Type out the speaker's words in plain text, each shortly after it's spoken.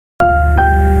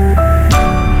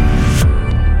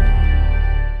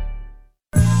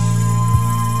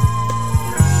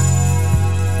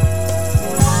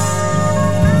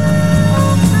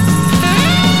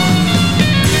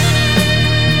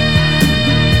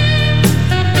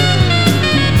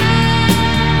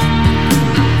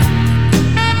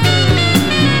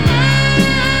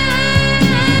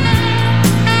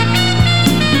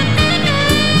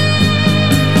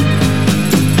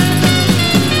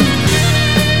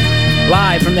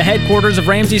Live from the headquarters of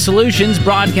Ramsey Solutions,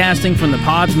 broadcasting from the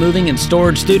Pods Moving and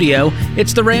Storage Studio,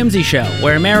 it's The Ramsey Show,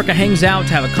 where America hangs out to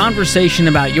have a conversation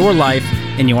about your life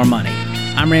and your money.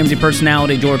 I'm Ramsey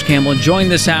personality George Campbell, joined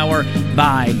this hour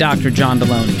by Dr. John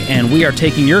Deloney, and we are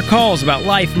taking your calls about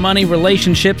life, money,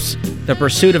 relationships, the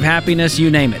pursuit of happiness,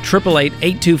 you name it.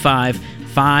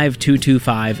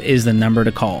 888-825-5225 is the number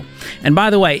to call. And by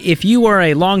the way, if you are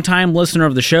a longtime listener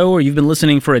of the show or you've been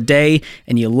listening for a day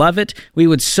and you love it, we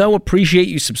would so appreciate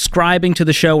you subscribing to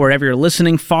the show wherever you're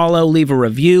listening. Follow, leave a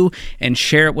review, and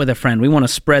share it with a friend. We want to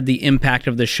spread the impact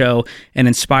of the show and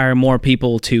inspire more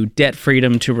people to debt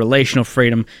freedom, to relational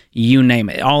freedom, you name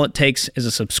it. All it takes is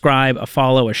a subscribe, a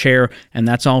follow, a share, and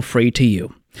that's all free to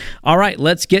you. All right,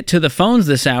 let's get to the phones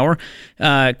this hour.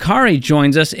 Kari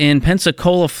joins us in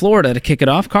Pensacola, Florida to kick it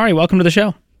off. Kari, welcome to the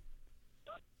show.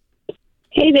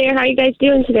 Hey there, how are you guys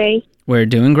doing today? We're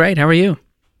doing great. How are you?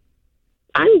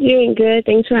 I'm doing good.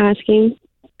 Thanks for asking.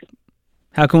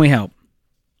 How can we help?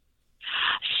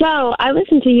 So, I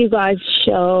listen to you guys'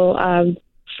 show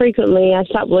frequently. I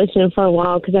stopped listening for a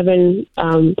while because I've been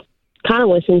kind of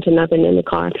listening to nothing in the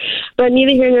car. But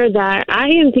neither here nor there.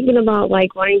 I am thinking about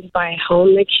wanting to buy a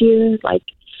home next year.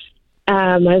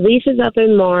 My lease is up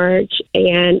in March,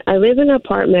 and I live in an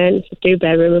apartment. It's a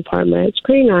 3-bedroom apartment. It's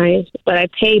pretty nice, but I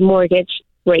pay mortgage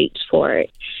rates for it.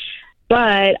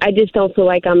 But I just don't feel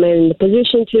like I'm in the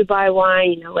position to buy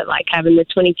one, with having the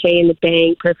 $20K in the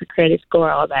bank, perfect credit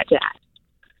score, all that jazz.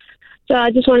 So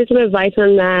I just wanted some advice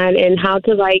on that and how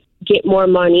to get more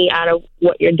money out of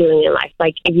what you're doing in life.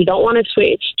 If you don't want to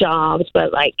switch jobs,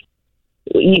 but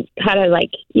you how to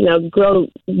grow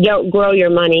your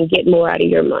money and get more out of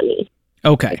your money.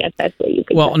 Okay. I guess that's what you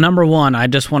could say. Number one, I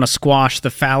just want to squash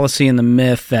the fallacy and the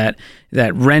myth that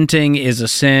renting is a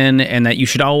sin and that you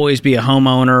should always be a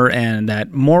homeowner and that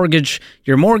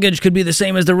your mortgage could be the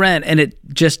same as the rent. And it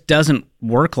just doesn't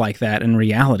work like that in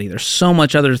reality. There's so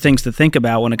much other things to think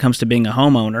about when it comes to being a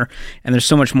homeowner, and there's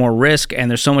so much more risk and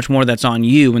there's so much more that's on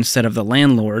you instead of the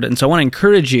landlord. And so I want to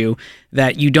encourage you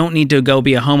that you don't need to go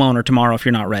be a homeowner tomorrow if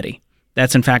you're not ready.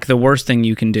 That's, in fact, the worst thing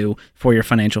you can do for your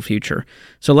financial future.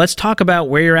 So let's talk about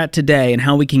where you're at today and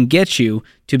how we can get you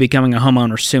to becoming a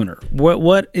homeowner sooner.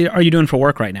 What are you doing for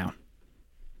work right now?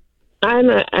 I'm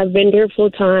a vendor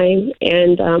full-time,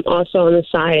 and also on the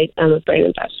side, I'm a brand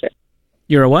ambassador.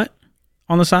 You're a what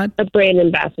on the side? A brand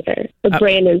ambassador.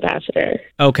 Brand ambassador.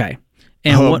 Okay.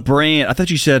 And what brand? I thought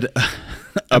you said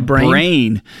a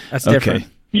brain. That's different.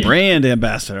 Okay. Brand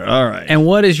ambassador. All right. And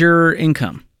what is your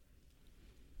income?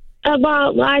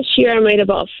 About last year, I made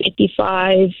about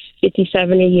 $55,000,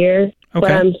 $57,000 a year. Okay.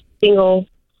 But I'm single,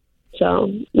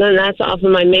 so then that's off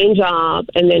of my main job,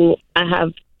 and then I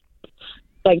have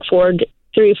 3 or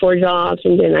 4 jobs,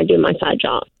 and then I do my side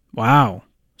job. Wow.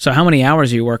 So how many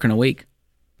hours are you working a week?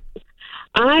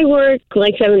 I work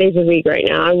 7 days a week right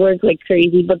now. I work like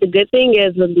crazy, but the good thing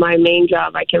is with my main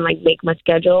job, I can make my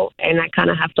schedule, and I kind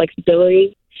of have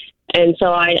flexibility. And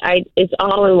so it's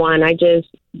all in one. I just,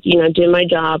 do my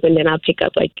job, and then I'll pick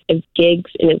up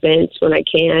gigs and events when I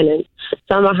can. And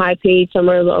some are high paid, some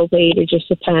are low paid. It just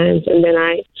depends. And then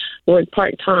I work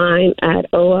part-time at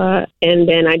OA, and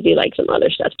then I do some other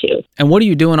stuff too. And what are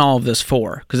you doing all of this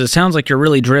for? Because it sounds like you're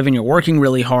really driven. You're working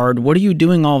really hard. What are you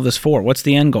doing all of this for? What's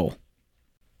the end goal?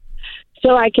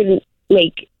 So I can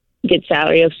make a good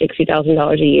salary of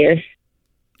 $60,000 a year.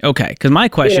 Okay, because my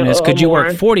question is, could you more.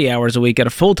 work 40 hours a week at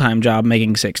a full-time job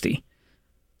making 60?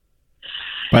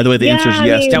 By the way, the answer is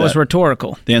yes. That was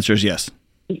rhetorical. The answer is yes.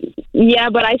 Yeah,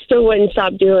 but I still wouldn't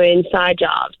stop doing side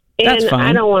jobs. And That's fine.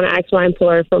 I don't want to ask my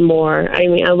employer for more. I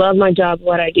love my job,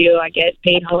 what I do. I get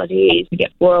paid holidays, I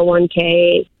get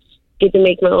 401k, get to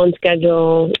make my own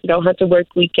schedule, don't have to work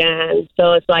weekends.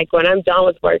 So it's when I'm done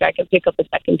with work, I can pick up a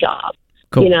second job.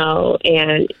 Cool.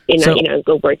 And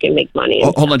go work and make money.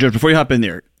 Hold on, George. Before you hop in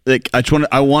there,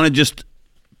 I want to just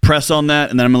press on that,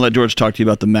 and then I'm going to let George talk to you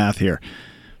about the math here.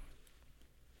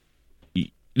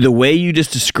 The way you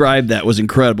just described that was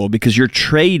incredible because you're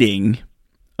trading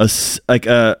a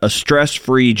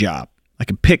stress-free job. I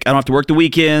don't have to work the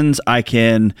weekends. I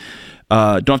don't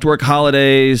have to work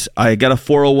holidays. I got a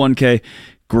 401k.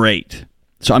 Great.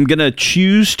 So I'm going to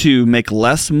choose to make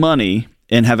less money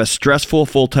and have a stressful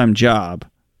full-time job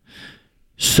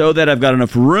so that I've got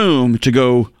enough room to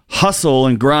go hustle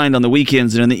and grind on the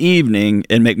weekends and in the evening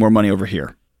and make more money over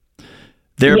here.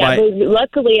 Thereby, but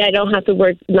luckily I don't have to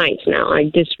work nights now. I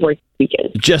just work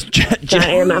weekends. So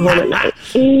I am at home at night.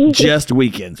 Just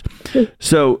weekends.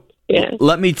 So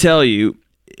let me tell you,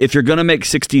 if you're going to make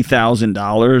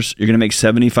 $60,000, you're going to make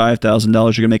 $75,000, you're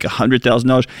going to make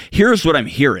 $100,000. Here's what I'm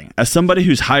hearing. As somebody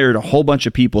who's hired a whole bunch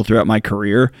of people throughout my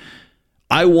career,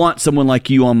 I want someone like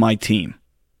you on my team.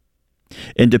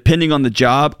 And depending on the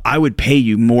job, I would pay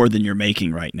you more than you're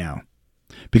making right now,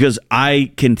 because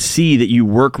I can see that you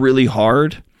work really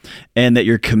hard and that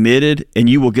you're committed and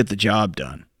you will get the job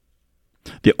done.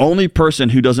 The only person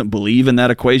who doesn't believe in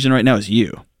that equation right now is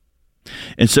you.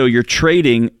 And so you're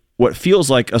trading what feels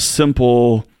like a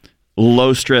simple,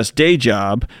 low-stress day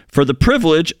job for the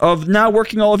privilege of now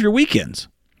working all of your weekends.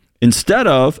 Instead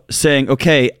of saying,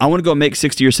 okay, I want to go make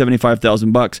 $60,000 or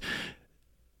 $75,000.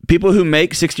 People who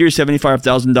make $60,000 or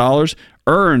 $75,000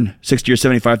 earn $60,000 or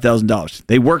 $75,000.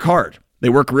 They work hard. They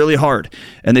work really hard,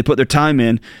 and they put their time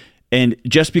in. And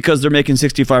just because they're making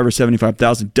 $65,000 or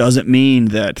 $75,000 doesn't mean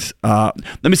that.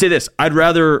 Let me say this: I'd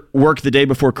rather work the day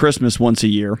before Christmas once a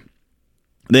year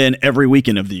than every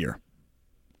weekend of the year.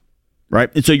 Right?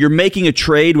 And so you're making a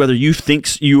trade whether you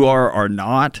think you are or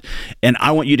not. And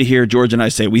I want you to hear George and I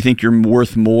say, we think you're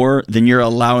worth more than you're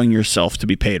allowing yourself to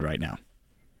be paid right now.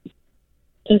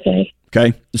 Okay.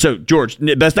 Okay. So George,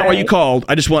 that's not why you called.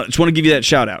 I just want to give you that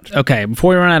shout out. Okay. Before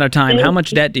we run out of time, how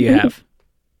much debt do you have?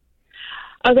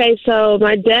 Okay. So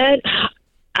my debt,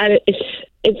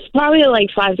 it's probably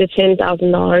like $5,000 to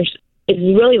 $10,000. It's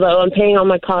really low. I'm paying all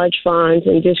my college funds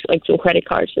and just like some credit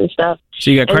cards and stuff. So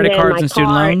you got credit cards and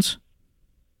student loans?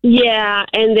 Yeah,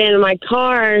 and then my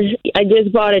car, I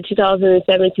just bought a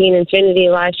 2017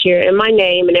 Infiniti last year in my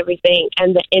name and everything,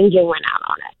 and the engine went out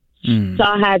on it. So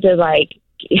I had to like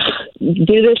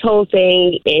do this whole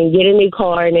thing and get a new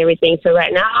car and everything. So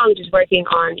right now I'm just working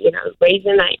on,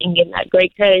 raising that and getting that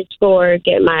great credit score,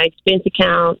 get my expense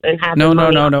account, and have No.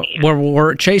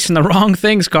 We're chasing the wrong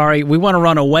things, Kari. We want to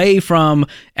run away from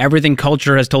everything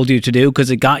culture has told you to do because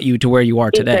it got you to where you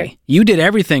are today. Okay. You did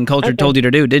everything culture told you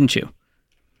to do, didn't you?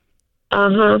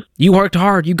 Uh-huh. You worked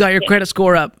hard. You got your credit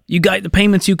score up. You got the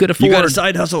payments you could afford. You got a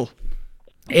side hustle.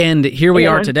 And here we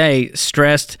are today,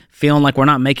 stressed, feeling like we're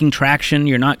not making traction.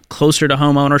 You're not closer to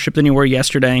home ownership than you were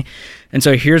yesterday. And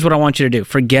so here's what I want you to do.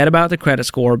 Forget about the credit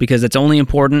score because it's only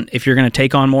important if you're going to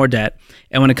take on more debt.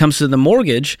 And when it comes to the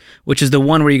mortgage, which is the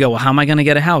one where you go, well, how am I going to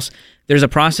get a house? There's a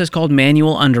process called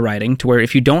manual underwriting to where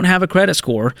if you don't have a credit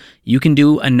score, you can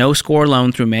do a no-score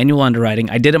loan through manual underwriting.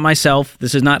 I did it myself.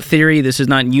 This is not theory. This is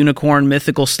not unicorn,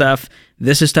 mythical stuff.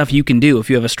 This is stuff you can do if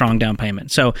you have a strong down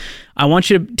payment. So I want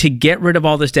you to get rid of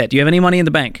all this debt. Do you have any money in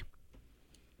the bank?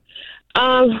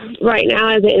 Right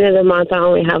now, at the end of the month, I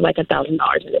only have like $1,000 in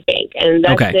the bank, and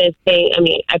that's the thing. I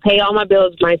mean, I pay all my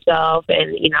bills myself,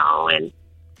 and when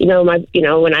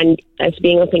as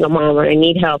being a single mom, when I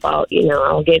need help, I'll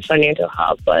get financial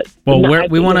help. But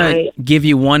we want to give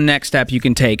you one next step you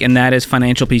can take, and that is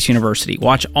Financial Peace University.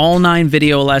 Watch all 9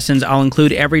 video lessons. I'll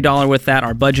include every dollar with that,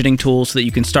 our budgeting tools, so that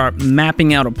you can start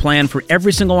mapping out a plan for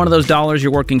every single one of those dollars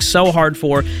you're working so hard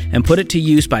for, and put it to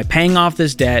use by paying off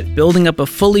this debt, building up a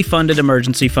fully funded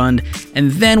emergency fund, and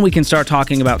then we can start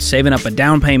talking about saving up a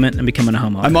down payment and becoming a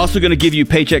homeowner. I'm also going to give you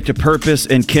Paycheck to Purpose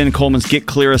and Ken Coleman's Get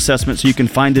Clear assessment so you can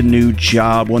find a new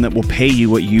job, one that will pay you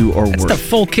what you are worth. That's the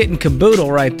full kit and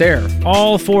caboodle right there.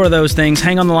 All 4 of those things.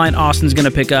 Hang on the line. Austin's going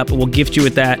to pick up, and we'll gift you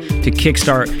with that to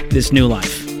kickstart this new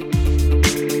life.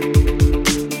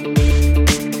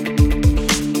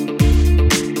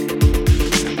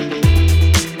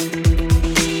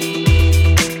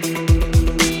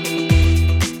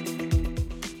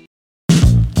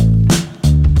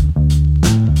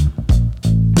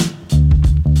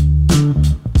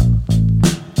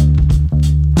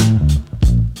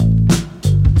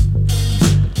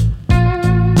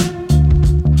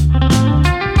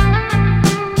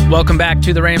 Welcome back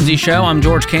to The Ramsey Show. I'm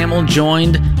George Kamel,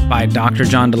 joined by Dr.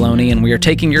 John Deloney, and we are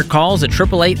taking your calls at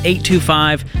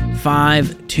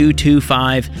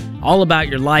 888-825-5225. All about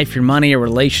your life, your money, your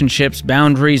relationships,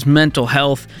 boundaries, mental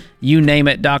health, you name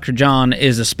it. Dr. John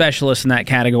is a specialist in that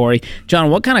category. John,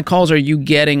 what kind of calls are you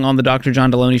getting on the Dr.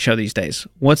 John Deloney Show these days?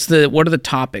 What are the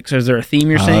topics? Is there a theme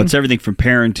you're seeing? It's everything from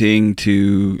parenting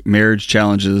to marriage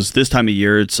challenges. This time of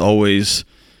year, it's always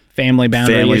family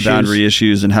boundary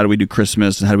issues, and how do we do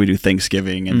Christmas, and how do we do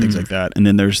Thanksgiving, and things like that. And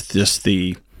then there's just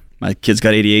my kid's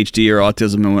got ADHD or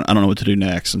autism, and I don't know what to do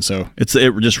next. And so it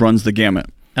just runs the gamut.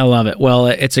 I love it. Well,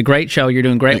 it's a great show. You're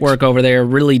doing great work over there,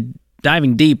 really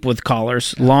diving deep with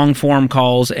callers, long form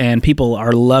calls, and people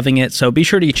are loving it. So be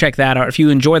sure to check that out. If you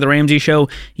enjoy The Ramsey Show,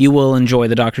 you will enjoy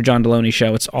the Dr. John Deloney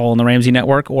Show. It's all on the Ramsey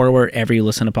Network or wherever you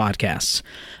listen to podcasts.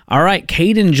 All right,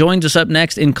 Caden joins us up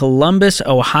next in Columbus,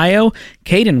 Ohio.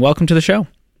 Caden, welcome to the show.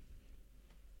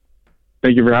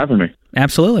 Thank you for having me.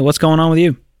 Absolutely. What's going on with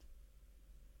you?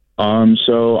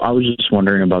 So I was just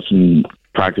wondering about some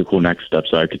practical next steps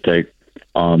that I could take.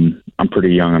 I'm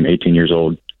pretty young. I'm 18 years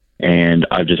old, and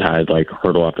I've just had like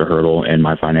hurdle after hurdle in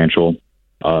my financial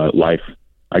life.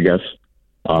 I guess.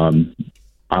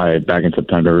 Back in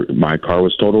September, my car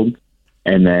was totaled,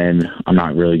 and then I'm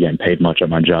not really getting paid much at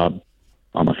my job.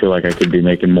 I feel like I could be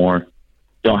making more.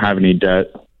 Don't have any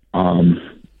debt.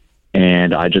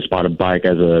 And I just bought a bike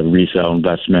as a resale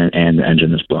investment, and the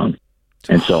engine is blown.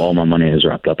 And so all my money is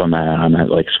wrapped up. I'm at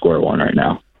like square one right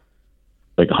now,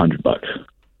 like $100.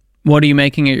 What are you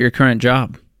making at your current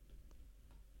job?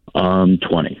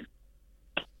 20.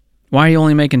 Why are you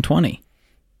only making 20?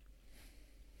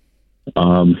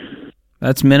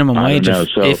 That's minimum wage,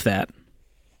 if that.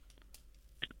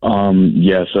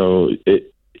 Yeah, so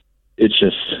it's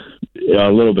just a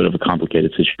little bit of a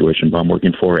complicated situation, but I'm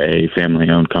working for a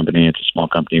family-owned company. It's a small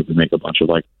company. We make a bunch of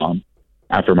like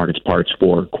aftermarket parts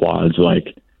for quads,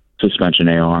 like suspension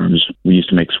A-arms. We used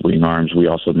to make swing arms. We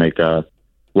also make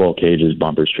roll cages,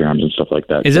 bumper arms, and stuff like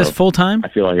that. Is this full-time? I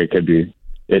feel like it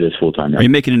is full-time. Are you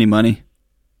making any money?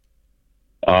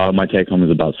 My take-home is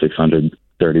about $630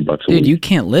 a week. Dude, you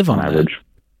can't live on average. that.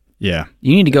 Yeah.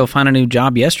 You need to go find a new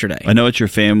job yesterday. I know it's your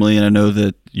family, and I know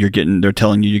that they're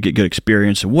telling you get good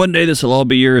experience, and one day this will all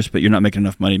be yours, but you're not making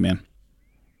enough money, man.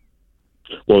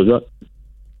 What was that?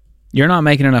 You're not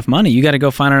making enough money. You got to go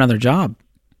find another job.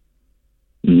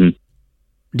 Mm-hmm.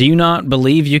 Do you not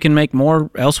believe you can make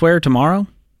more elsewhere tomorrow?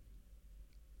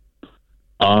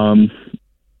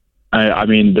 I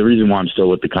mean, the reason why I'm still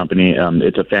with the company,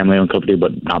 it's a family-owned company,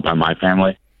 but not by my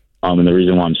family. And the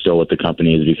reason why I'm still with the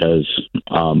company is because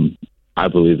I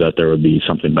believe that there would be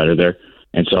something better there.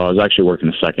 And so I was actually working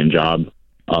a second job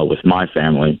with my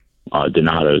family,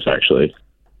 Donato's actually.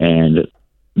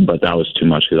 But that was too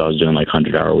much because I was doing like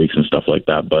 100-hour weeks and stuff like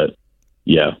that. But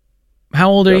yeah. How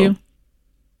old are you?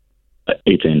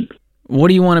 18. What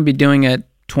do you want to be doing at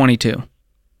 22?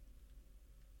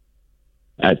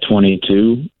 At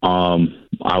 22,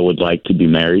 I would like to be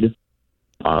married.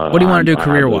 What do you want to do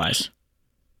career-wise?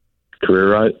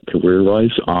 Career-wise,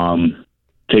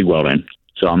 TIG welding.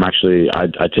 So I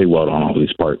TIG weld on all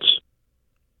these parts.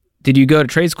 Did you go to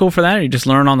trade school for that, or you just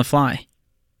learn on the fly?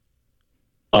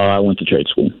 I went to trade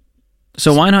school.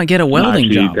 So why not get a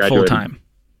welding job full-time?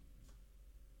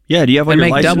 Yeah, do you have all your,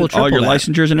 all your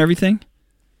licensures and everything?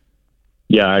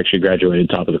 Yeah, I actually graduated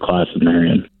top of the class in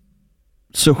Marion.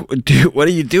 So, dude, what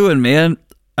are you doing, man?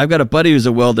 I've got a buddy who's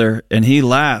a welder, and he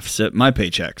laughs at my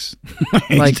paychecks.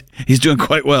 He's doing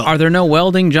quite well. Are there no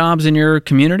welding jobs in your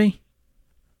community?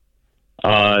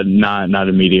 Not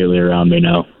immediately around me,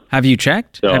 no. Have you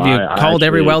checked? So Have you called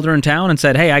every welder in town and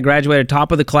said, hey, I graduated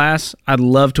top of the class. I'd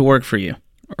love to work for you.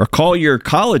 Or call your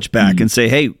college back and say,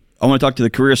 hey, I want to talk to the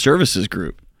career services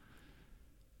group.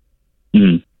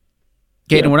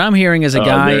 Gaten, what I'm hearing is a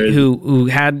guy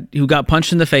who got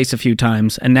punched in the face a few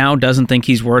times and now doesn't think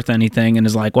he's worth anything and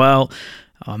is like, well,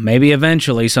 maybe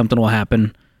eventually something will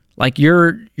happen. Like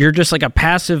you're just like a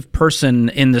passive person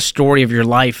in the story of your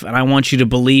life, and I want you to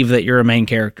believe that you're a main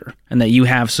character and that you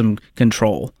have some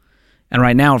control. And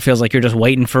right now it feels like you're just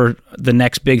waiting for the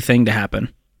next big thing to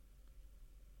happen.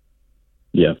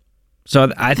 Yeah.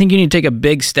 So I think you need to take a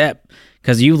big step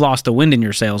because you lost the wind in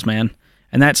your sails, man.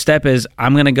 And that step is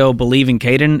I'm going to go believe in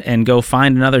Caden and go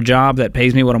find another job that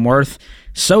pays me what I'm worth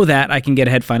so that I can get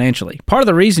ahead financially. Part of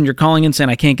the reason you're calling in saying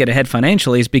I can't get ahead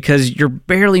financially is because you're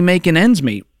barely making ends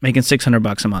meet, making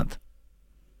 $600 a month.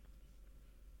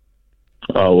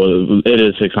 Oh, well, it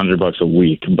is $600 a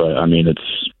week, but I mean,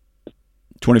 it's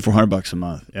 $2,400 a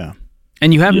month. Yeah.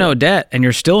 And you have no debt, and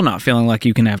you're still not feeling like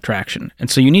you can have traction. And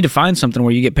so you need to find something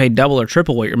where you get paid double or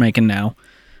triple what you're making now.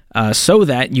 So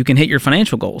that you can hit your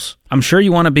financial goals. I'm sure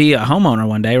you want to be a homeowner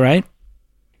one day, right?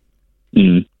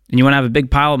 Mm-hmm. And you want to have a big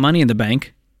pile of money in the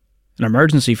bank, an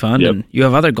emergency fund, and you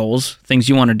have other goals, things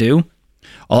you want to do.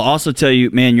 I'll also tell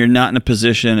you, man, you're not in a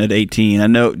position at 18. I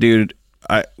know, dude,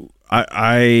 I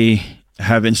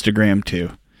have Instagram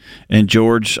too. And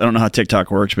George, I don't know how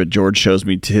TikTok works, but George shows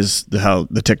me how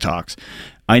the TikToks.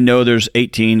 I know there's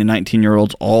 18 and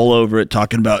 19-year-olds all over it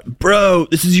talking about, bro,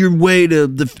 this is your way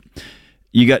to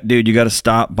you got to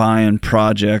stop buying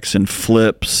projects and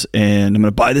flips, and I'm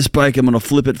going to buy this bike, I'm going to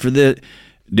flip it for this.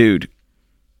 Dude,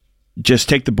 just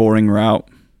take the boring route.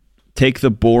 Take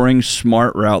the boring,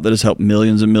 smart route that has helped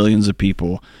millions and millions of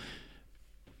people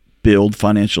build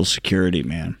financial security,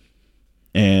 man.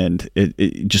 And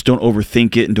it just don't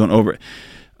overthink it and don't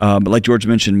but like George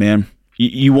mentioned, man,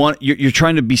 you're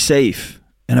trying to be safe.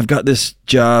 And I've got this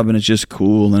job, and it's just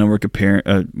cool, and I work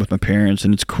with my parents,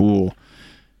 and it's cool.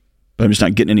 But I'm just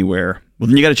not getting anywhere. Well,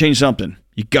 then you got to change something.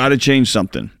 You got to change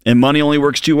something. And money only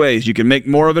works two ways. You can make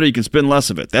more of it, or you can spend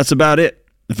less of it. That's about it.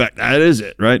 In fact, that is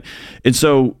it, right? And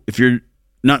so if you're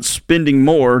not spending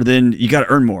more, then you got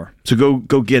to earn more. So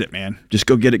go get it, man. Just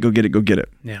go get it, go get it, go get it.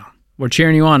 Yeah. We're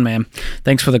cheering you on, man.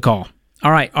 Thanks for the call.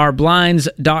 All right, our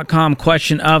Blinds.com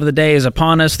question of the day is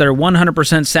upon us. Their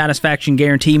 100% satisfaction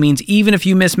guarantee means even if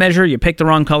you mismeasure, you pick the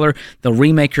wrong color, they'll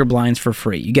remake your blinds for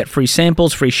free. You get free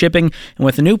samples, free shipping, and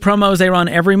with the new promos they run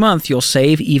every month, you'll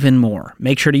save even more.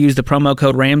 Make sure to use the promo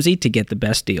code Ramsey to get the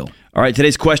best deal. All right,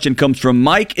 today's question comes from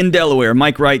Mike in Delaware.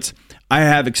 Mike writes, I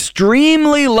have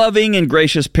extremely loving and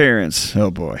gracious parents. Oh,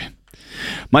 boy.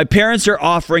 My parents are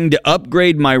offering to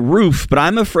upgrade my roof, but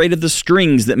I'm afraid of the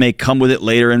strings that may come with it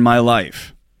later in my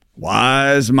life.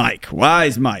 Wise Mike.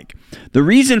 The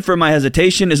reason for my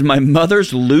hesitation is my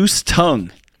mother's loose tongue.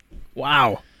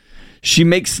 Wow. She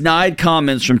makes snide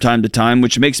comments from time to time,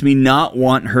 which makes me not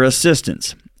want her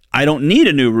assistance. I don't need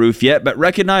a new roof yet, but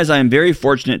recognize I am very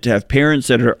fortunate to have parents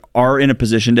that are in a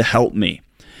position to help me.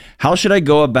 How should I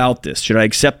go about this? Should I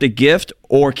accept a gift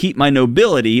or keep my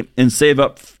nobility and save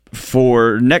up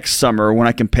for next summer when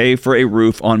I can pay for a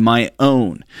roof on my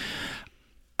own?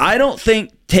 I don't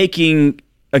think taking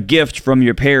a gift from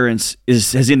your parents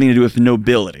has anything to do with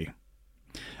nobility.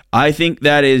 I think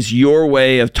that is your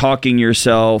way of giving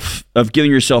yourself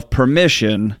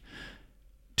permission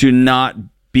to not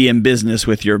be in business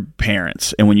with your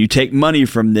parents. And when you take money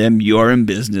from them, you are in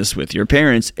business with your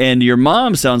parents. And your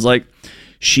mom sounds like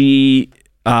she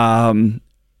pays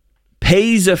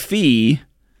a fee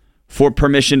for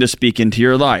permission to speak into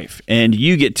your life, and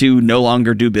you get to no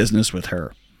longer do business with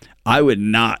her. I would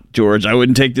not, George. I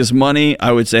wouldn't take this money.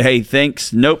 I would say, hey,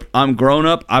 thanks. Nope, I'm grown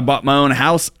up. I bought my own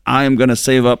house. I am going to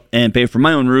save up and pay for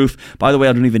my own roof. By the way,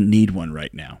 I don't even need one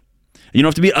right now. You don't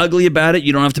have to be ugly about it.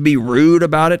 You don't have to be rude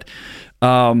about it.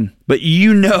 But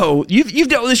you've dealt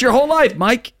with this your whole life,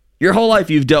 Mike. Your whole life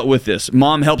you've dealt with this.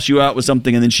 Mom helps you out with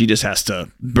something, and then she just has to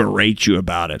berate you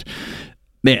about it.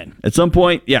 Man, at some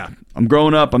point, yeah, I'm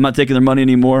growing up. I'm not taking their money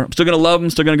anymore. I'm still going to love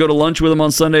them. Still going to go to lunch with them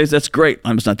on Sundays. That's great.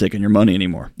 I'm just not taking your money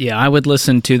anymore. Yeah, I would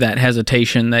listen to that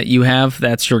hesitation that you have.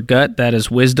 That's your gut. That is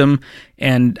wisdom.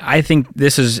 And I think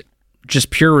this is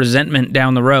just pure resentment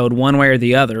down the road, one way or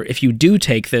the other, if you do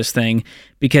take this thing,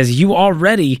 because you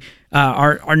already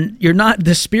you're not,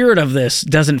 the spirit of this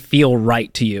doesn't feel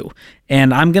right to you.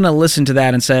 And I'm going to listen to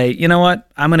that and say, you know what?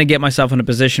 I'm going to get myself in a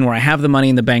position where I have the money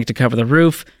in the bank to cover the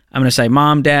roof. I'm going to say,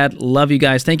 Mom, Dad, love you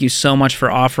guys. Thank you so much for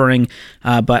offering,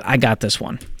 but I got this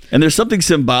one. And there's something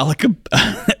symbolic.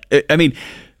 I mean,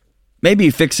 maybe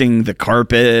fixing the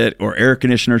carpet or air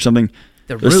conditioner or something.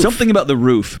 There's something about the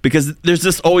roof, because there's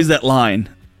just always that line.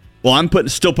 Well, I'm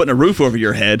still putting a roof over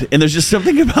your head, and there's just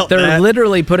something about that. They're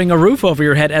literally putting a roof over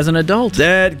your head as an adult.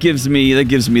 That gives me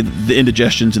the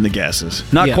indigestions and the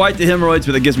gases. Not quite the hemorrhoids,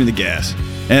 but that gives me the gas.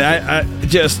 And I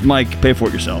just, Mike, pay for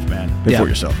it yourself, man. Pay for it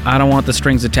yourself. I don't want the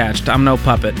strings attached. I'm no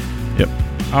puppet. Yep.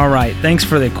 All right. Thanks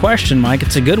for the question, Mike.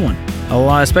 It's a good one.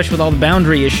 Especially with all the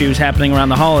boundary issues happening around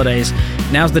the holidays.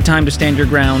 Now's the time to stand your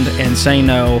ground and say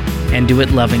no, and do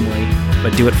it lovingly,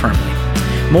 but do it firmly.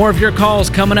 More of your calls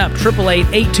coming up.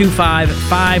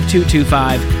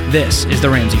 888-825-5225. This is The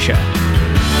Ramsey Show.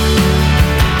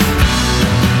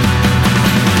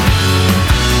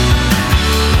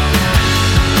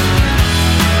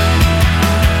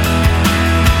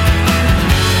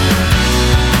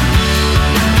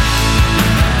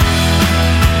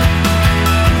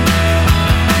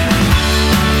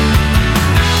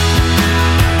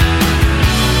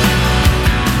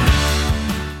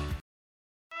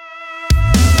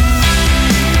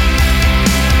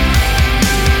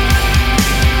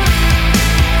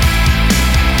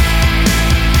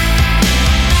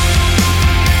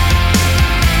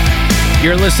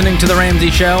 You're listening to The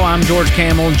Ramsey Show. I'm George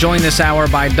Kamel, joined this hour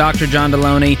by Dr. John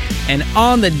Deloney. And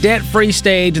on the debt-free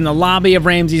stage in the lobby of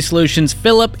Ramsey Solutions,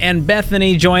 Philip and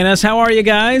Bethany join us. How are you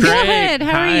guys? Good.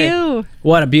 How are you?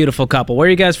 What a beautiful couple. Where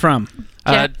are you guys from?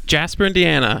 Jasper,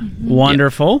 Indiana.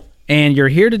 Wonderful. And you're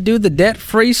here to do the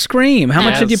debt-free scream. How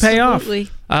much did you pay off?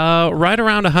 Right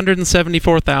around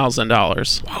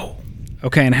 $174,000. Whoa.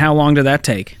 Okay, and how long did that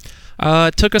take?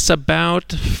 It took us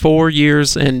about 4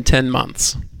 years and 10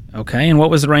 months. Okay, and what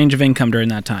was the range of income during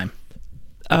that time?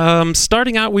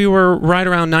 Starting out, we were right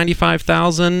around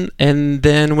 $95,000, and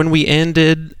then when we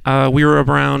ended, we were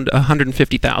around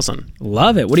 $150,000.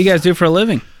 Love it. What do you guys do for a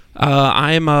living?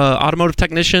 I am an automotive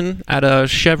technician at a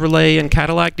Chevrolet and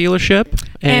Cadillac dealership.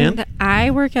 And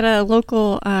I work at a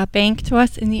local bank to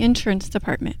us in the insurance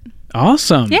department.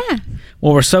 Awesome. Yeah.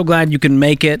 Well, we're so glad you can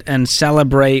make it and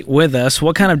celebrate with us.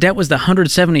 What kind of debt was the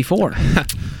 174?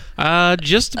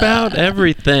 Just about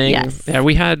everything. Yes. Yeah,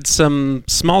 we had some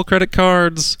small credit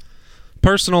cards,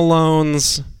 personal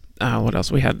loans. What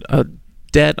else? We had a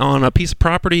debt on a piece of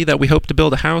property that we hope to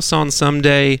build a house on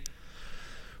someday.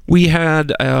 We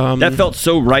had That felt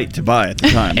so right to buy at the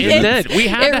time. it did. We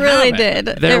had It to really have it.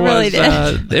 did. There It really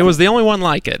was, did. it was the only one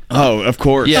like it. Oh, of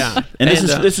course. Yeah. And this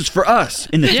And, is for us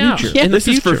in the yeah. future. Yeah. In the This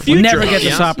is for future. future. We'll never get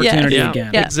this Yeah. opportunity Yeah,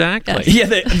 again. Yeah. exactly. Yeah,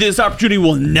 this opportunity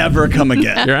will never come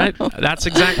again. You're right. That's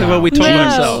exactly what we told No.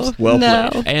 ourselves. Well no.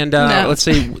 played. And No. let's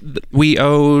see, we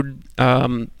owed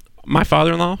my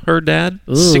father-in-law, her dad,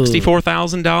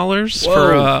 $64,000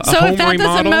 for a So home if that remodel.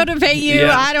 doesn't motivate you,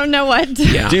 Yeah. I don't know what.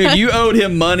 Yeah. Dude, you owed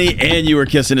him money and you were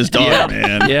kissing his daughter, Yeah.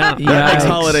 man. Yeah. That makes Yikes.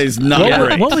 holidays not What,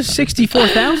 great. what was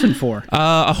 64,000 for?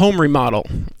 A home remodel.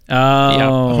 Oh, Yeah, a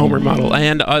home remodel.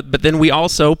 And but then we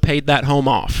also paid that home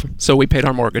off. So we paid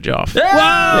our mortgage off.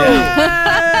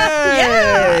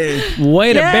 Hey!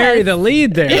 Way to Yes. bury the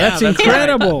lead there. Yeah, that's that's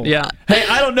incredible. Yeah. Hey,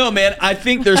 I don't know, man. I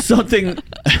think there's something.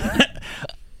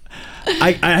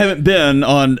 I haven't been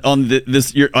on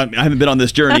this. I haven't been on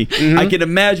this journey. I can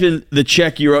imagine the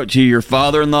check you wrote to your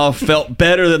father-in-law felt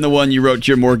better than the one you wrote to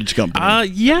your mortgage company.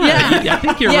 Yeah. I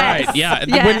think you're Yes. right. Yeah.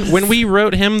 Yes. When we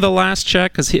wrote him the last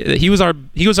check, because he was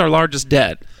our largest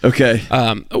debt. Okay.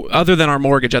 Other than our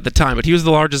mortgage at the time, but he was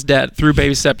the largest debt through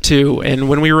Baby Step 2. And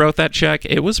when we wrote that check,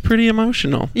 it was pretty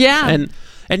emotional. Yeah.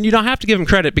 And you don't have to give him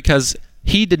credit because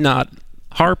he did not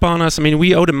harp on us. I mean,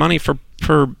 we owed him money for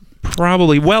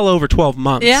probably well over 12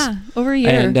 months. Yeah, over a year.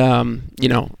 And,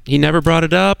 he never brought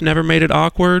it up, never made it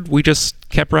awkward. We just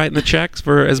kept writing the checks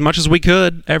for as much as we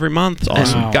could every month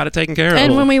awesome. and got it taken care of.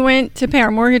 And when we went to pay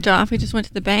our mortgage off, we just went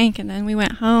to the bank and then we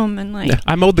went home and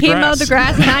I mowed the he grass. mowed the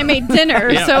grass and I made dinner.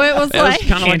 Yeah. So it was like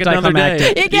kind of like another day.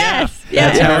 Anticlimactic. yes, Yeah.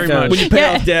 yes, That's how very it goes. much. When you pay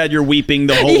Yeah. off dad, you're weeping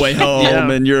the whole way home, Yeah.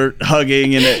 and you're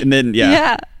hugging, and then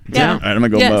yeah. All right, I'm gonna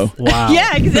go Yes. mow. Wow.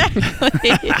 Yeah,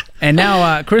 exactly. And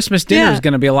now Christmas dinner Yeah. is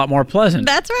going to be a lot more pleasant.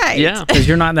 That's right. Yeah. Because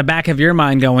you're not in the back of your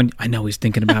mind going, I know he's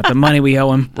thinking about the money we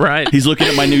owe him. Right. He's looking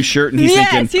at my new shirt and he's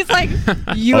Yes, thinking, he's like,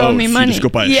 you "Oh, owe me she money. just go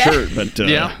buy a yeah. shirt." But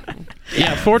Yeah.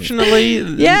 Yeah, fortunately,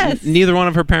 Yes. neither one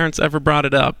of her parents ever brought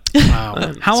it up.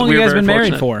 Wow. How So long we have you were guys very been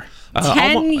married fortunate. for?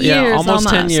 10 years Yeah, almost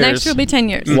 10 years. Next year will be 10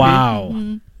 years. Wow.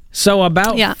 So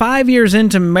about Yeah. 5 years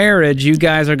into marriage, you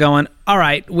guys are going, all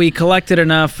right, we collected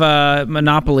enough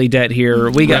monopoly debt here.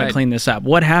 We got to Right. clean this up.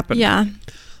 What happened? Yeah.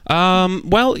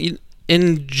 Well,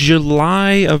 in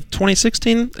July of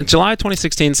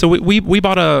 2016, so we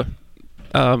bought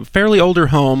a fairly older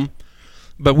home,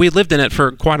 but we had lived in it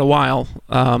for quite a while.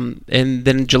 And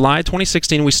then in July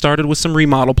 2016, we started with some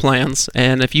remodel plans.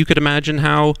 And if you could imagine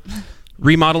how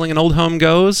remodeling an old home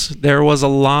goes, there was a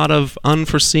lot of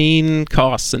unforeseen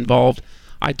costs involved.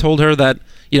 I told her that,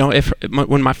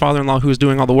 when my father-in-law, who was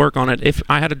doing all the work on it, if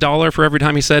I had $1 for every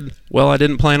time he said, well, I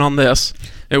didn't plan on this,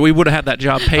 we would have had that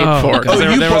job paid Oh, for. God. 'Cause oh,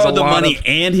 you was borrowed a the lot money of-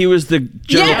 and he was the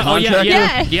general Yeah. Oh, contractor?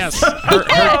 yeah. Yes.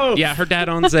 Oh. Her dad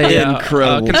owns a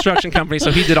Incredible. construction company,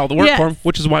 so he did all the work Yes. for him,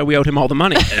 which is why we owed him all the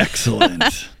money. Excellent.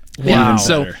 Wow. Even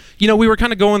So, better. we were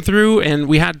kind of going through, and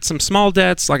we had some small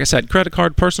debts, like I said, credit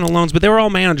card, personal loans, but they were all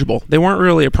manageable. They weren't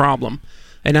really a problem.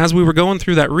 And as we were going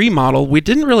through that remodel, we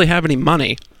didn't really have any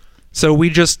money. So we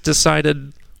just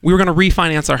decided we were going to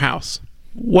refinance our house.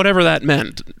 Whatever that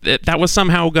meant. That was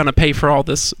somehow going to pay for all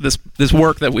this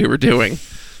work that we were doing.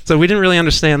 So we didn't really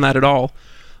understand that at all.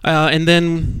 And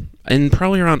then in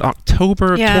probably around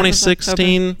October of Yeah, it was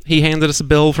 2016, he handed us a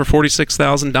bill for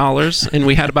 $46,000, and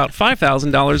we had about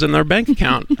 $5,000 in our bank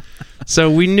account. So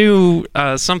we knew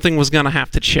something was going to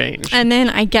have to change. And then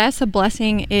I guess a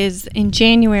blessing is in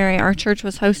January, our church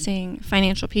was hosting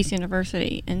Financial Peace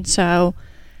University. And so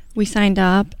we signed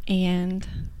up and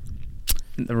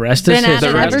The rest is been at history.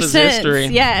 it The rest ever is since. history.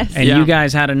 Yes. And Yeah. you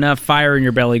guys had enough fire in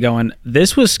your belly going,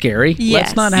 this was scary. Let's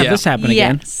Yes. not have Yeah. this happen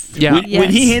again. Yes. Yeah.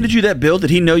 When he Yes. handed you that bill, did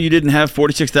he know you didn't have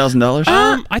 $46,000?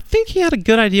 I think he had a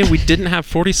good idea. We didn't have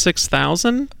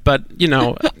 46,000, but you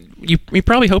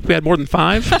probably hoped we had more than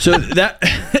 5. So that,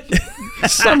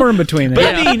 Somewhere in between but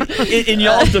there. I mean, in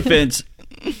y'all's defense,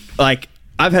 like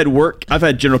I've had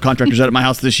general contractors out at my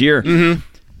house this year. Mm-hmm.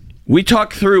 We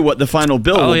talked through what the final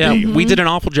bill Oh will yeah, be. we did an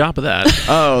awful job of that.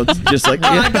 Oh, it's just like,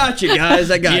 I got you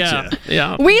guys, I got Yeah, you.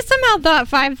 yeah, We somehow thought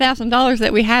 $5,000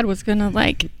 that we had was going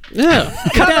to yeah.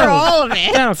 cover all of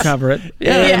it. That'll cover it.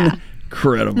 Yeah.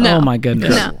 Incredible. No. Oh my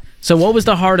goodness. No. So what was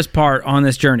the hardest part on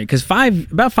this journey? Because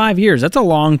about 5 years, that's a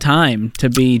long time to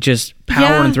be just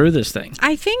powering Yeah. through this thing.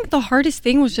 I think the hardest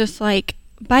thing was just like,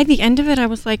 by the end of it, I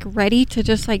was like ready to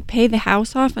just like pay the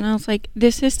house off. And I was like,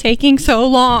 this is taking so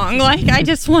long. Like, I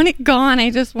just want it gone. I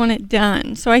just want it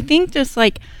done. So I think just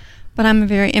like, but I'm a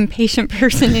very impatient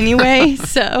person anyway.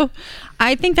 So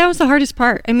I think that was the hardest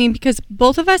part. I mean, because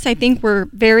both of us, I think, were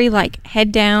very like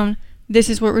head down. This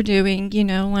is what we're doing,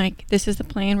 like this is the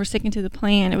plan. We're sticking to the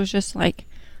plan. It was just like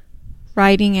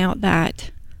writing out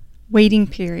that waiting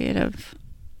period of.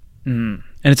 And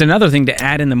it's another thing to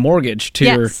add in the mortgage to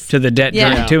Yes. to the debt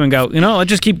Yeah. journey too, and go, let's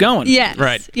just keep going. Yes.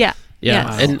 Right. Yeah.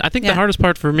 Yeah, Yes. and I think Yeah. the hardest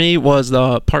part for me was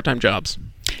the part-time jobs.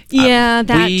 Yeah,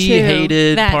 that we too.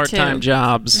 hated That part-time too.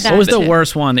 jobs. That What was the too.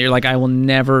 worst one that you're like, I will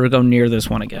never go near this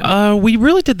one again? We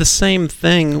really did the same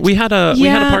thing. We had a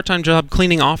Yeah. part-time job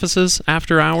cleaning offices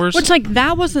after hours. Which, like,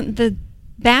 that wasn't the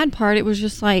bad part. It was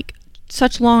just like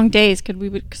such long days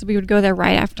because we would go there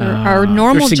right after our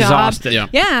normal just job. exhausted.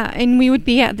 Yeah. And we would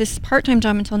be at this part-time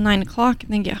job until 9 o'clock,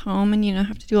 and then get home and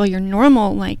have to do all your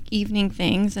normal like evening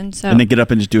things, and so And then get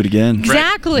up and just do it again.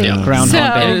 exactly. Yeah. Groundhog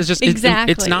So, Day. And it's just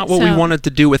exactly. it's not what we So, wanted to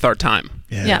do with our time.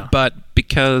 Yeah. But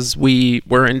because we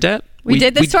were in debt, We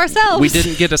did this to ourselves. We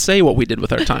didn't get to say what we did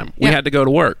with our time. We Yeah. had to go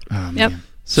to work. Yep.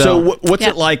 So what's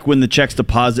Yeah. it like when the checks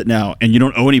deposit now and you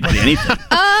don't owe anybody anything?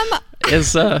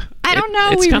 It's I don't know.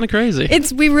 It's kind of crazy.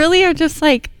 We really are just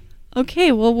like,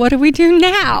 okay, well, what do we do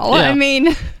now? Yeah. I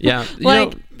mean, Yeah.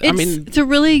 like,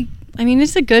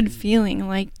 it's a good feeling.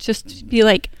 Like, just to be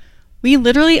like, we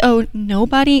literally owe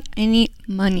nobody any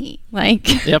money.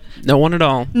 Like, Yep. No one at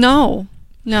all. no.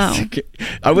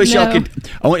 I wish y'all No. could.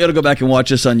 I want y'all to go back and watch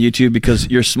this on YouTube because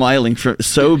you're smiling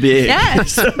so big.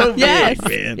 Yes. so Yes. big,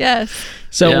 man. Yes.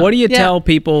 So Yeah. what do you Yeah. tell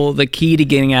people the key to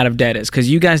getting out of debt is? Because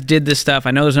you guys did this stuff.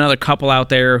 I know there's another couple out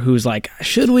there who's like,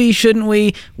 should we, shouldn't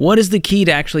we? What is the key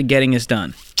to actually getting this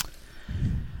done?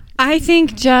 I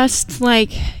think just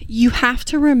like you have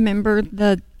to remember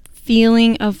the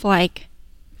feeling of like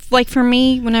for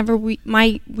me, whenever we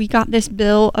got this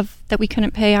bill of that we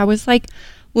couldn't pay, I was like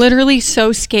literally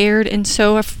so scared and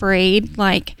so afraid.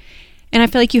 Like, and I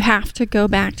feel like you have to go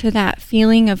back to that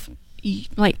feeling of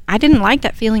like I didn't like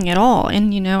that feeling at all,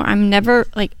 and I'm never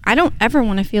like I don't ever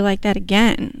want to feel like that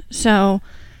again. So,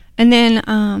 and then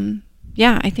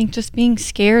I think just being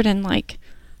scared and like,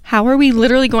 how are we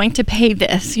literally going to pay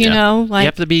this? You know, like you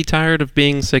have to be tired of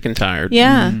being sick and tired.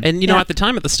 yeah. And at the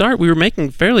time, at the start, we were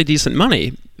making fairly decent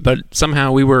money, but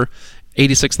somehow we were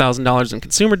 $86,000 in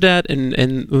consumer debt and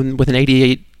with an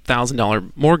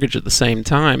 $88,000 mortgage at the same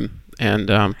time.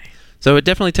 And so it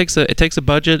definitely takes a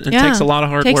budget and takes a lot of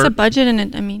hard takes work. a budget,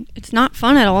 and it's not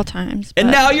fun at all times. And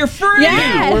but- now you're free.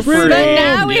 yes, We're free. but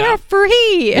now we are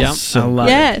free. Yeah. I love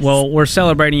Yes. it. Well, we're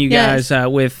celebrating you Yes.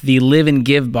 guys with the Live and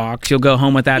Give box. You'll go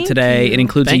home with that Thank today. you. It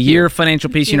includes Thank a you. year of Financial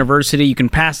Peace you. University. You can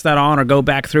pass that on or go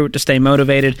back through it to stay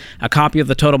motivated. A copy of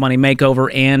the Total Money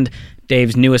Makeover and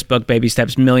Dave's newest book, Baby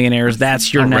Steps Millionaires.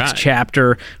 That's your All next right.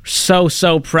 chapter. So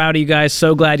proud of you guys.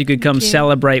 So glad you could come you.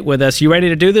 celebrate with us. You ready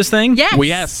to do this thing? Yes. Well,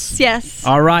 yes. Yes.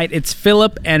 All right, it's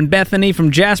Philip and Bethany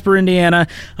from Jasper, Indiana.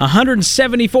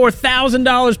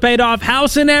 $174,000 paid off,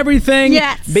 house and everything.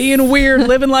 Yes. Being weird,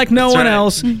 living like no That's one right.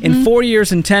 else. Mm-hmm. In 4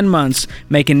 years and 10 months,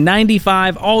 making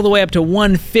 95 all the way up to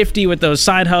 150 with those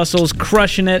side hustles,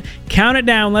 crushing it. Count it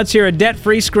down. Let's hear a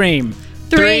debt-free scream.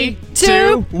 3,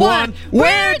 2, 1.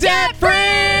 We're debt-free!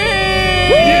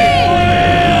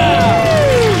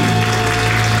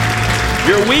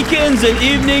 Your weekends and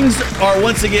evenings are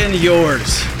once again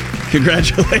yours.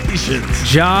 Congratulations.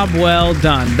 Job well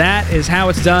done. That is how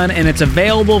it's done, and it's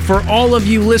available for all of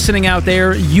you listening out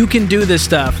there. You can do this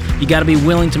stuff. You got to be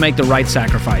willing to make the right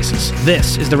sacrifices.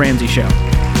 This is The Ramsey Show.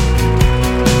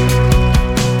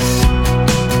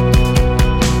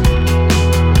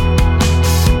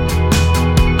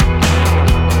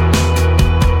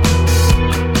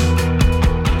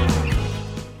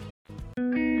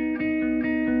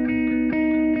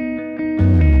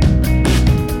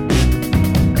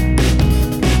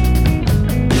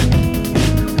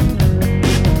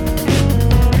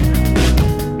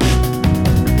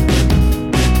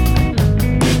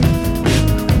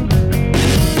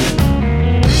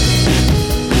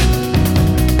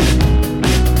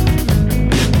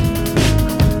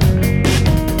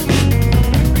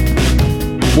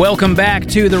 Welcome back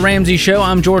to The Ramsey Show.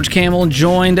 I'm George Camel,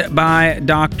 joined by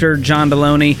Dr. John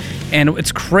Deloney. And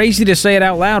it's crazy to say it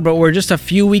out loud, but we're just a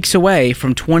few weeks away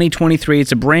from 2023.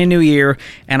 It's a brand new year,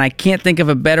 and I can't think of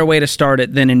a better way to start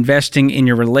it than investing in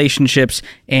your relationships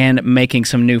and making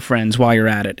some new friends while you're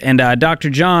at it. And Dr.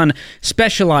 John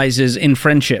specializes in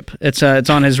friendship. It's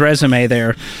on his resume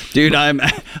there. Dude, I'm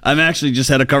actually just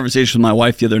had a conversation with my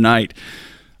wife the other night.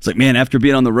 It's like, man, after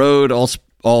being on the road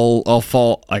all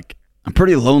fall, like, I'm a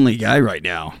pretty lonely guy right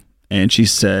now. And she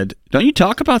said, don't you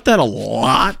talk about that a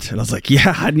lot? And I was like,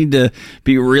 yeah, I need to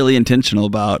be really intentional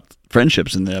about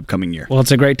friendships in the upcoming year. Well, it's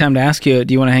a great time to ask you,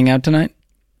 do you want to hang out tonight?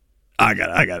 I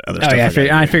got other Oh stuff.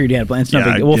 yeah, I figured you had plans. No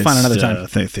big deal. We'll find another time.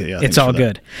 It's all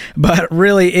good. But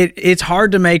really, it's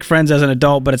hard to make friends as an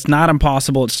adult, but it's not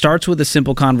impossible. It starts with a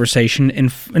simple conversation,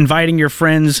 inviting your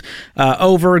friends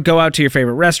over, go out to your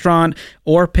favorite restaurant,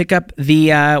 or pick up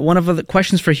the one of the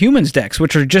Questions for Humans decks,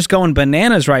 which are just going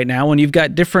bananas right now. When you've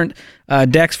got different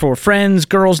decks for friends,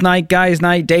 girls' night, guys'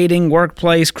 night, dating,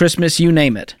 workplace, Christmas, you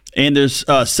name it. And there's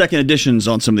second editions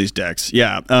on some of these decks.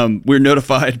 Yeah, we're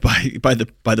notified by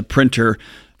the printer.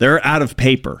 They're out of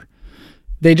paper.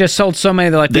 They just sold so many.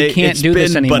 They're like, we can't do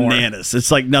this anymore. It's been bananas. It's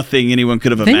like nothing anyone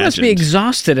could have imagined. They must be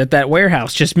exhausted at that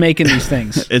warehouse just making these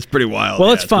things. It's pretty wild.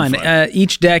 Well, it's fun.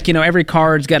 Each deck, every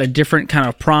card's got a different kind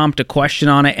of prompt, a question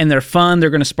on it, and they're fun. They're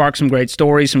going to spark some great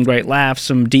stories, some great laughs,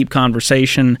 some deep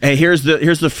conversation. Hey, here's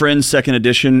the Friends second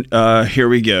edition. Here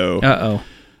we go. Uh-oh.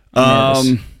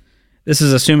 This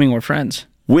is assuming we're friends.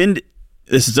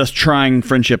 This is us trying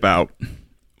friendship out.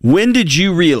 When did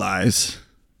you realize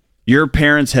your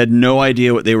parents had no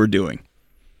idea what they were doing?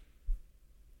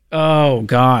 Oh,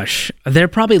 gosh. They're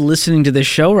probably listening to this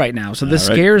show right now, so this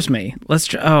scares me.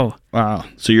 Oh. Wow.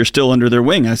 So you're still under their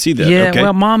wing. I see that. Yeah, okay.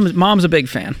 Well, mom's a big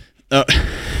fan.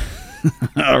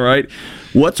 All right.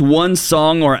 What's one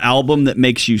song or album that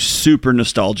makes you super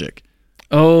nostalgic?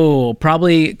 Oh,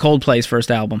 probably Coldplay's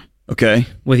first album. Okay.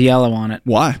 With Yellow on it.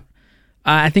 Why?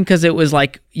 I think because it was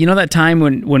like, that time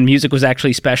when music was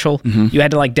actually special, you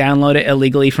had to like download it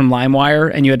illegally from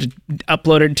LimeWire, and you had to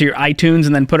upload it to your iTunes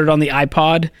and then put it on the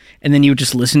iPod, and then you would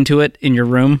just listen to it in your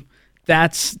room.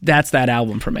 That's that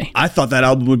album for me. I thought that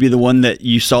album would be the one that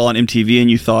you saw on MTV and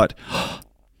you thought,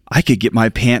 I could get my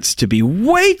pants to be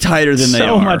way tighter than they are.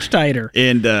 So much tighter.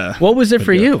 And what was it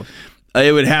for you?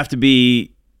 It would have to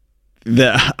be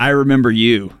I Remember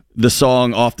You, the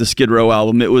song off the Skid Row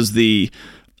album. It was it's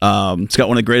got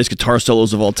one of the greatest guitar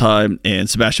solos of all time, and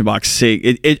Sebastian Bach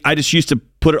sing. I just used to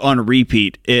put it on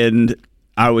repeat, and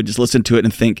I would just listen to it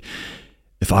and think,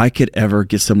 if I could ever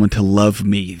get someone to love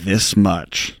me this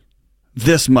much,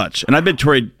 and I've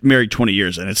been married 20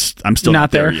 years, and I'm still not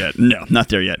there yet. No, not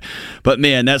there yet. But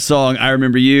man, that song, I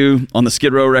Remember You, on the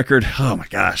Skid Row record, oh my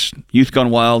gosh, Youth Gone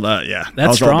Wild, yeah, that's I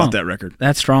was strong. all about that record.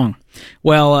 That's strong.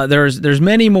 Well, there's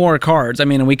many more cards. I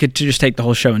mean, we could just take the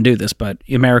whole show and do this, but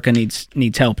America needs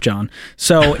help, John.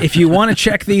 So if you want to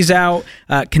check these out,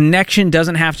 Connection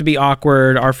doesn't have to be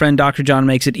awkward. Our friend Dr. John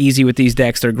makes it easy with these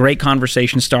decks. They're great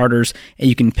conversation starters, and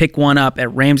you can pick one up at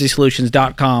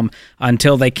RamseySolutions.com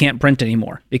until they can't print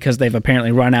anymore because they've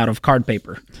apparently run out of card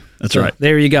paper. That's right.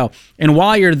 There you go. And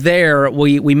while you're there,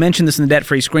 we mentioned this in the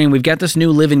debt-free screen. We've got this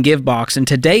new Live and Give box, and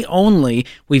today only,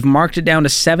 we've marked it down to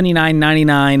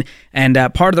 $79.99. And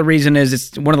part of the reason is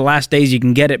it's one of the last days you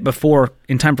can get it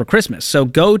in time for Christmas. So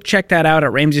go check that out at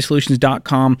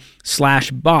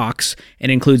RamseySolutions.com/box.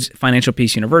 It includes Financial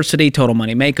Peace University, Total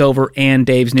Money Makeover, and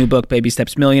Dave's new book, Baby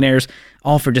Steps Millionaires,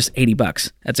 all for just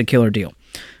 $80. That's a killer deal.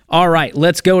 All right,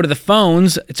 let's go to the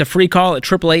phones. It's a free call at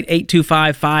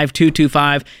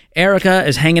 888-825-5225. Erica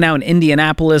is hanging out in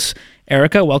Indianapolis.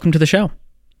 Erica, welcome to the show.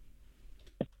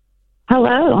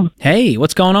 Hello. Hey,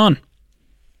 what's going on?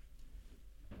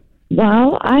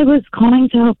 Well, I was calling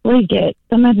to hopefully get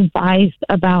some advice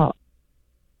about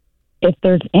if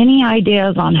there's any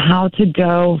ideas on how to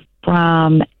go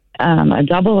from a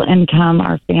double income,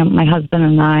 my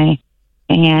husband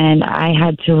and I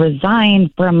had to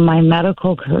resign from my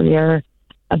medical career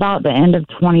about the end of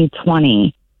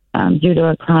 2020 due to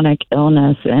a chronic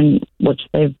illness, in which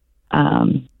they've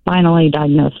finally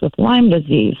diagnosed with Lyme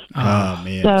disease. Oh,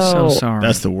 man. So sorry.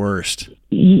 That's the worst.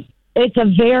 It's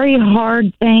a very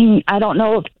hard thing. I don't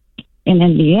know if in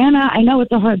Indiana, I know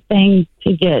it's a hard thing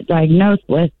to get diagnosed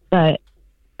with, but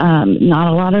not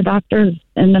a lot of doctors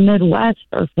in the Midwest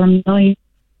are familiar.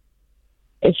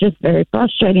 It's just very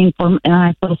frustrating for me, and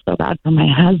I feel so bad for my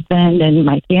husband and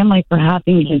my family for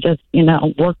having to just,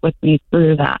 work with me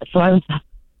through that. So I was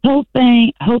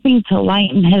hoping to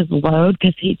lighten his load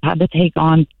because he's had to take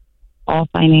on all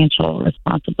financial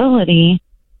responsibility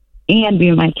and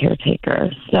be my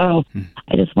caretaker. So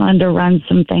I just wanted to run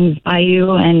some things by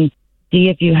you and see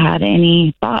if you had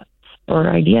any thoughts or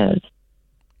ideas.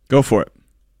 Go for it.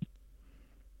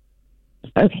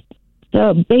 Okay.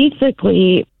 So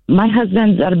basically, my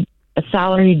husband's at a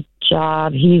salaried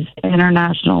job. He's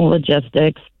international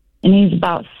logistics, and he's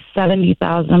about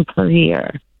 $70,000 per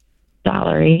year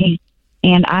salary.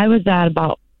 And I was at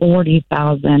about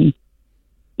 $40,000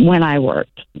 when I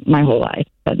worked my whole life,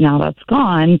 but now that's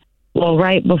gone. Well,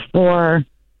 right before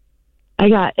I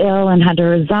got ill and had to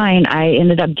resign, I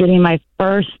ended up getting my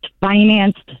first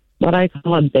financed, what I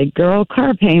call a big girl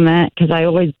car payment, because I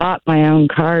always bought my own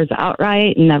cars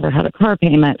outright and never had a car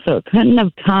payment. So it couldn't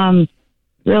have come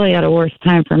really at a worse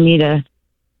time for me to,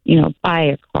 buy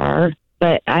a car.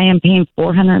 But I am paying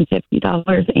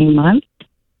 $450 a month,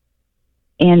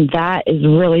 and that is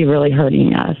really, really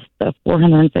hurting us. The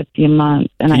 $450 a month,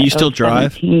 and Can you I still owe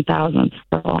drive? $17,000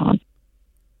 per month.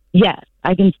 Yes,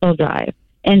 I can still drive,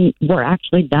 and we're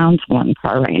actually down to one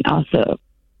car right now. So,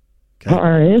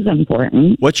 car is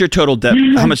important. What's your total debt?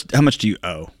 How much do you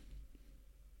owe?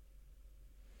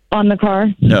 On the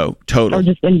car? No, total. Or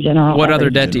just in general? What other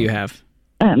everything? debt do you have?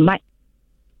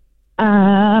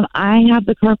 I have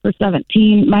the car for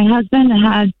 17. My husband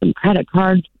had some credit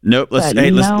cards. Nope. Listen.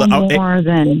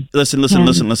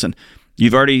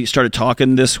 You've already started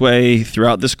talking this way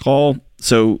throughout this call.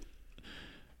 So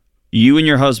you and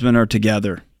your husband are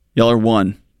together. Y'all are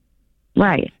one.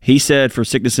 Right. He said for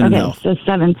sickness and health. So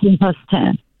 17 plus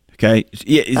 10. Okay.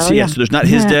 Yeah. So there's not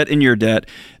his debt and your debt.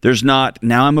 There's not,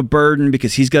 now I'm a burden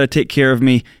because he's got to take care of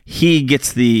me. He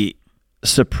gets the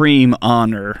supreme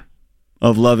honor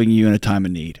of loving you in a time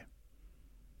of need.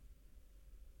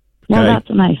 Well, that's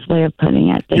a nice way of putting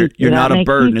it. You're not a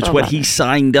burden. It's what he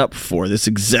signed up for this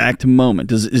exact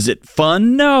moment. Is it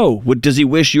fun? No. Does he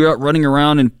wish you were out running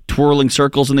around and twirling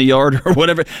circles in the yard or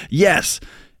whatever? Yes.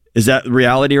 Is that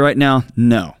reality right now?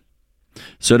 No.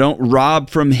 So don't rob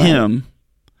from him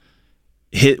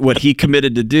what he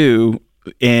committed to do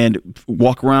and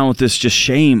walk around with this just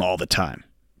shame all the time.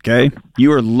 Okay?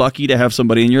 You are lucky to have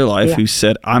somebody in your life who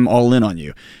said, I'm all in on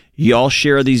you. Y'all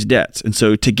share these debts. And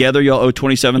so together y'all owe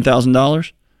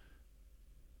 $27,000?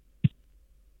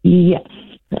 Yes.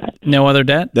 No other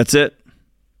debt? That's it?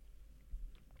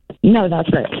 No, that's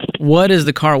it. What is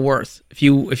the car worth? If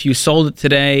you sold it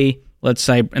today, let's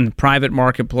say in the private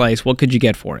marketplace, what could you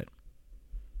get for it?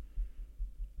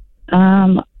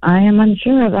 I am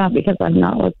unsure of that because I've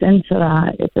not looked into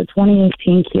that. It's a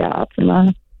 2018 Kia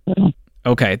Optima. So.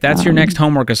 Okay, that's your next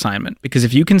homework assignment, because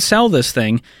if you can sell this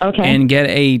thing and get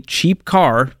a cheap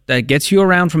car that gets you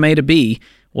around from A to B,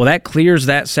 well, that clears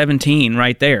that 17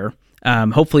 right there.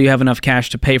 Hopefully you have enough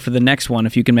cash to pay for the next one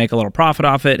if you can make a little profit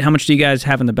off it. How much do you guys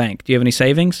have in the bank? Do you have any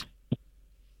savings?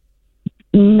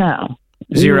 No.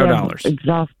 $0.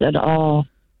 Exhausted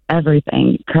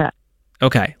everything. Correct.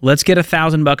 Okay, let's get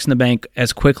 $1,000 in the bank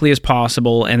as quickly as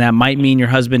possible, and that might mean your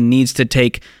husband needs to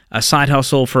take a side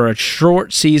hustle for a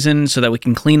short season so that we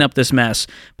can clean up this mess.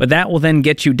 But that will then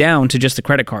get you down to just the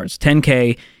credit cards.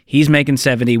 $10K, he's making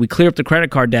 $70. We clear up the credit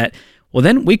card debt. Well,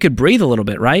 then we could breathe a little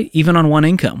bit, right? Even on one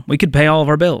income, we could pay all of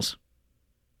our bills.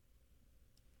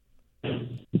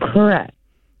 Correct.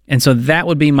 And so that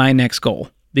would be my next goal,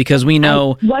 because we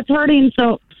know what's hurting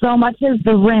so much is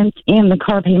the rent and the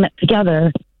car payment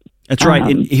together. That's right.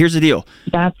 And here's the deal.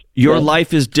 Your good.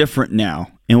 life is different now.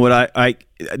 And what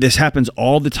this happens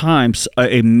all the time.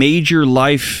 A major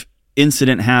life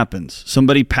incident happens.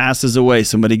 Somebody passes away.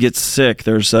 Somebody gets sick.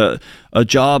 There's a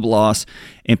job loss.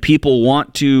 And people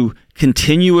want to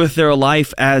continue with their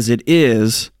life as it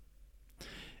is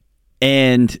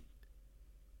and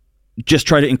just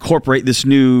try to incorporate this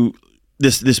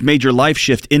major life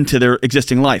shift into their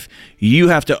existing life. You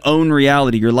have to own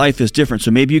reality. Your life is different.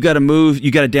 So maybe you got to move, you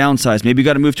got to downsize. Maybe you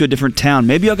got to move to a different town.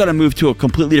 Maybe you got to move to a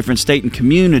completely different state and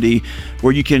community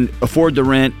where you can afford the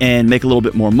rent and make a little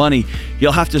bit more money.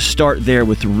 You'll have to start there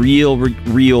with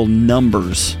real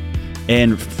numbers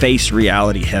and face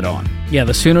reality head on. Yeah,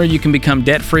 the sooner you can become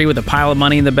debt-free with a pile of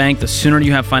money in the bank, the sooner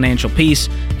you have financial peace,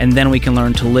 and then we can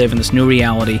learn to live in this new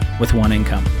reality with one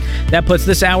income. That puts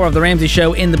this hour of The Ramsey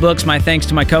Show in the books. My thanks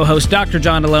to my co-host, Dr.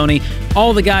 John Deloney,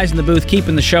 all the guys in the booth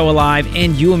keeping the show alive,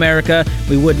 and you, America.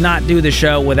 We would not do the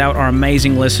show without our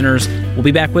amazing listeners. We'll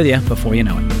be back with you before you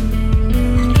know it.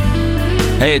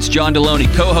 Hey, it's John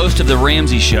Deloney, co-host of The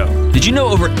Ramsey Show. Did you know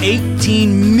over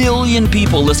 18 million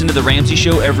people listen to The Ramsey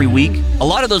Show every week? A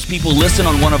lot of those people listen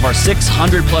on one of our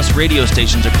 600-plus radio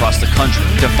stations across the country.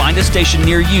 To find a station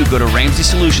near you, go to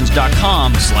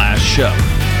RamseySolutions.com/show.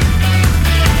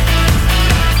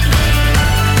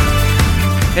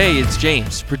 Hey, it's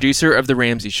James, producer of The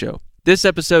Ramsey Show. This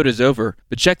episode is over,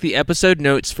 but check the episode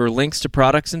notes for links to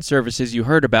products and services you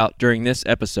heard about during this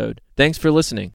episode. Thanks for listening.